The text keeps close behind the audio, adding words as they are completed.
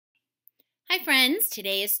Hi friends,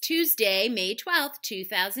 today is Tuesday, May 12th,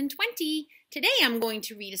 2020. Today I'm going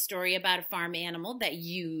to read a story about a farm animal that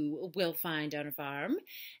you will find on a farm.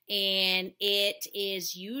 And it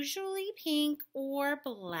is usually pink or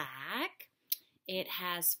black. It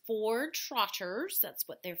has 4 trotters, that's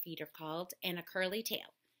what their feet are called, and a curly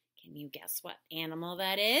tail. Can you guess what animal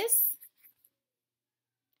that is?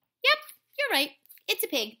 Yep, you're right, it's a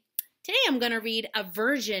pig. Today I'm going to read a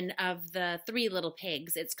version of the Three Little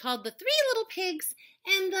Pigs. It's called The Three Little Pigs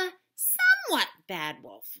and the Somewhat Bad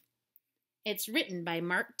Wolf. It's written by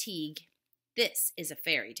Mark Teague. This is a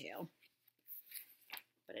fairy tale,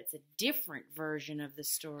 but it's a different version of the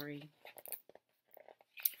story.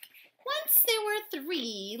 Once there were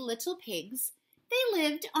 3 little pigs. They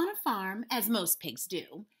lived on a farm, as most pigs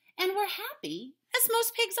do, and were happy, as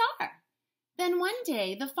most pigs are. Then one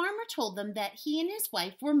day, the farmer told them that he and his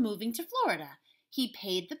wife were moving to Florida. He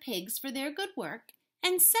paid the pigs for their good work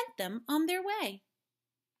and sent them on their way.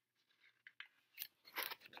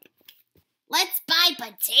 "Let's buy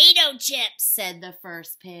potato chips," said the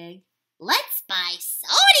first pig. "Let's buy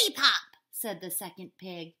sody pop," said the second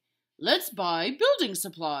pig. "Let's buy building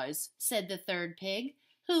supplies," said the third pig,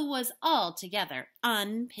 who was altogether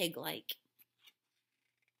unpig-like.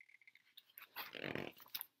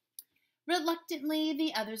 Reluctantly,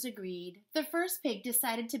 the others agreed. The first pig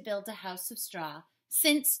decided to build a house of straw.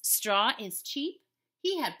 Since straw is cheap,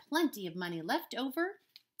 he had plenty of money left over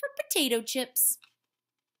for potato chips.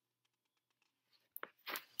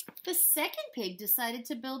 The second pig decided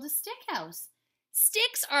to build a stick house.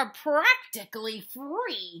 Sticks are practically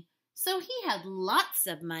free, so he had lots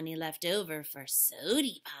of money left over for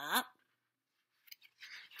sody pop.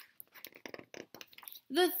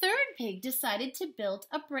 The third pig decided to build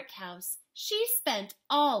a brick house. She spent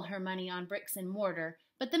all her money on bricks and mortar,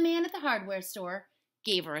 but the man at the hardware store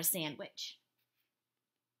gave her a sandwich.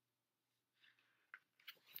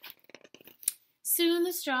 Soon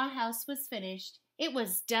the straw house was finished. It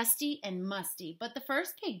was dusty and musty, but the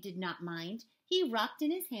first pig did not mind. He rocked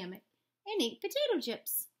in his hammock and ate potato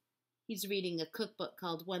chips. He's reading a cookbook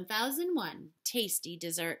called 1001 Tasty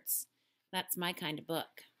Desserts. That's my kind of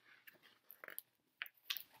book.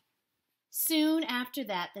 Soon after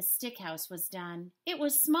that, the stick house was done. It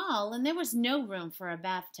was small and there was no room for a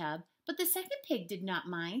bathtub, but the second pig did not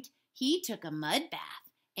mind. He took a mud bath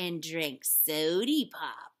and drank sody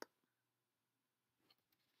pop.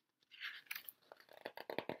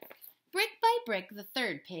 Brick by brick, the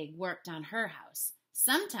third pig worked on her house.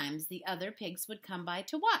 Sometimes the other pigs would come by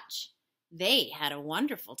to watch. They had a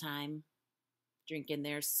wonderful time, drinking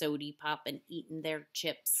their sody pop and eating their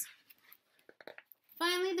chips.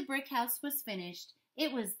 Finally, the brick house was finished.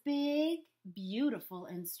 It was big, beautiful,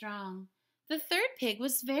 and strong. The third pig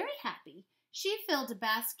was very happy. She filled a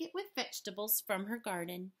basket with vegetables from her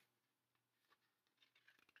garden.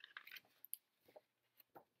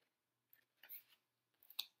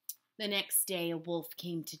 The next day, a wolf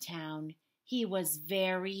came to town. He was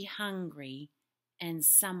very hungry and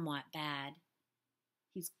somewhat bad.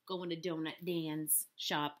 He's going to Donut Dan's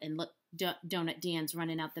shop, and look, Donut Dan's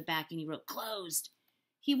running out the back, and he wrote, "Closed."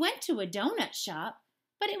 He went to a donut shop,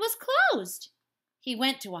 but it was closed. He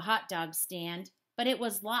went to a hot dog stand, but it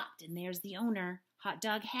was locked, and there's the owner, Hot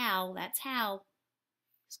Dog Hal, that's Hal.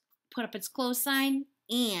 Put up its closed sign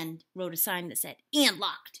and wrote a sign that said, "and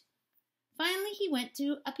locked." Finally, he went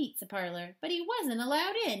to a pizza parlor, but he wasn't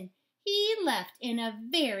allowed in. He left in a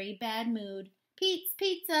very bad mood. Pete's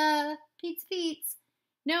Pizza, Pete's Pete's.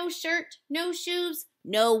 No shirt, no shoes,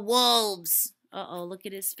 no wolves. Uh-oh, look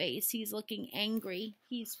at his face. He's looking angry.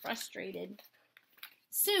 He's frustrated.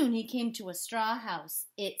 Soon he came to a straw house.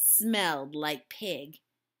 It smelled like pig.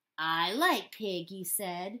 "I like pig," he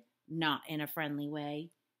said, not in a friendly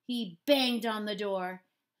way. He banged on the door.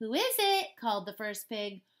 "Who is it?" called the first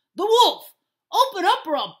pig. "The wolf! Open up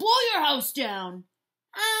or I'll blow your house down."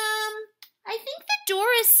 I think the door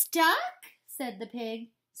is stuck," said the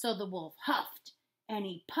pig. So the wolf huffed and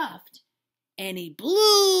he puffed and he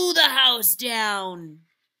blew the house down.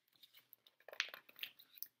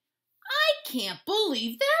 "I can't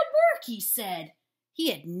believe that worked," he said.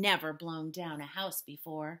 He had never blown down a house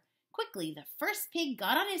before. Quickly, the first pig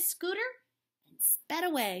got on his scooter and sped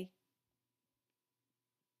away.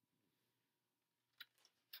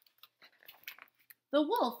 The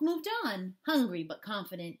wolf moved on, hungry but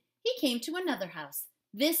confident. He came to another house,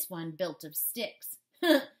 this one built of sticks.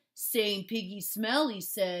 "Same piggy smell," he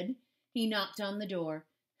said. He knocked on the door.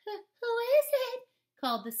 "Who is it?"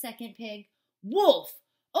 called the second pig. "Wolf!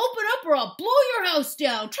 Open up or I'll blow your house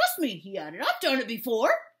down. Trust me," he added. "I've done it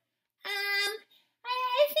before."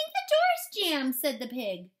 I think the door's jammed," said the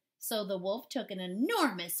pig. So the wolf took an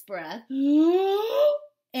enormous breath,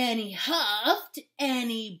 and he huffed,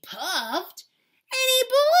 and he puffed, and he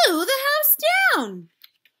blew the house down.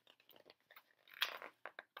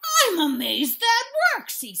 "I'm amazed that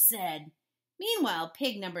works," he said. Meanwhile,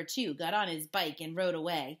 pig number 2 got on his bike and rode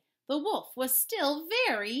away. The wolf was still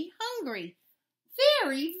very hungry.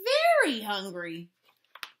 Very, very hungry.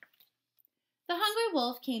 The hungry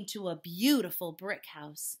wolf came to a beautiful brick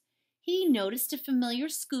house. He noticed a familiar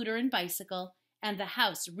scooter and bicycle, and the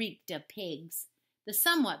house reeked of pigs. The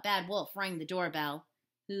somewhat bad wolf rang the doorbell.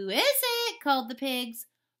 "Who is it?" called the pigs.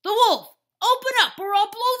 "The wolf! Open up or I'll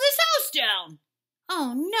blow this house down!"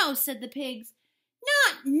 "Oh, no," said the pigs.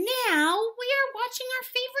 "Not now! We are watching our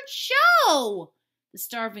favorite show!" The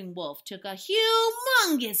starving wolf took a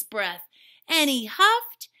humongous breath, and he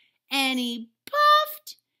huffed, and he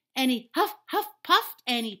puffed, and he huff, huff, puffed,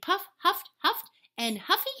 and he puff, huffed, huffed, and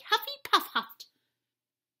huffy, huffy, puff, huffed.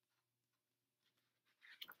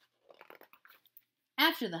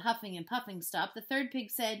 After the huffing and puffing stopped, the third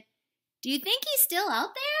pig said, "Do you think he's still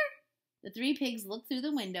out there?" The 3 pigs looked through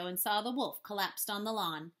the window and saw the wolf collapsed on the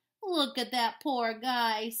lawn. "Look at that poor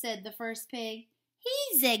guy," said the first pig.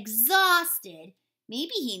 "He's exhausted.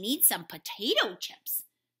 Maybe he needs some potato chips."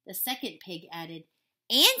 The second pig added,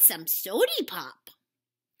 "And some soda pop."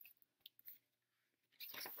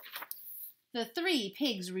 The 3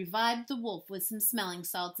 pigs revived the wolf with some smelling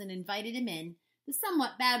salts and invited him in. The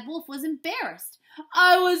somewhat bad wolf was embarrassed.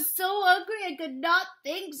 "I was so hungry I could not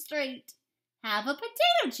think straight." "Have a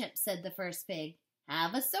potato chip," said the first pig.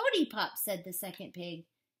 "Have a soda pop," said the second pig.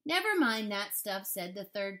 "Never mind that stuff," said the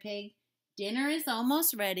third pig. "Dinner is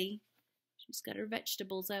almost ready." She's got her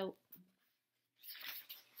vegetables out.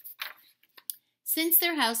 Since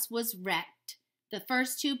their house was wrecked, the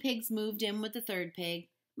first 2 pigs moved in with the third pig.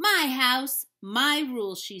 "My house, my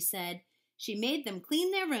rules," she said. She made them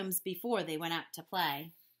clean their rooms before they went out to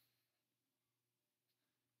play.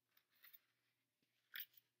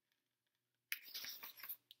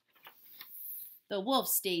 The wolf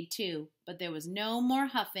stayed too, but there was no more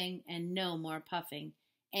huffing and no more puffing,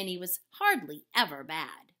 and he was hardly ever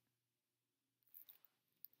bad.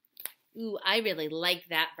 Ooh, I really like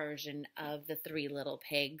that version of the 3 little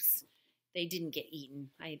pigs. They didn't get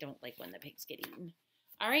eaten. I don't like when the pigs get eaten.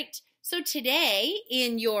 All right, so today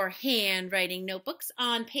in your handwriting notebooks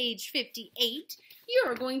on page 58, you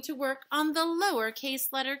are going to work on the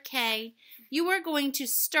lowercase letter K. You are going to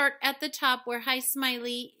start at the top where Hi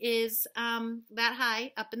Smiley is that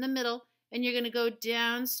high, up in the middle, and you're going to go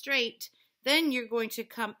down straight. Then you're going to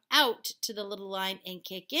come out to the little line and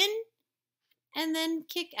kick in, and then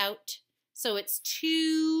kick out. So it's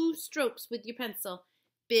 2 strokes with your pencil.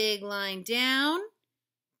 Big line down,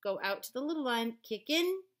 go out to the little line, kick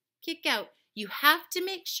in, kick out. You have to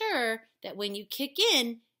make sure that when you kick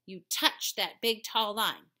in, you touch that big tall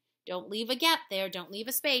line. Don't leave a gap there, don't leave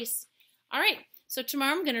a space. All right, so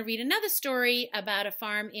tomorrow I'm going to read another story about a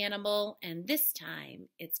farm animal, and this time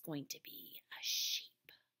it's going to be a sheep.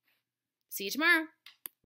 See you tomorrow.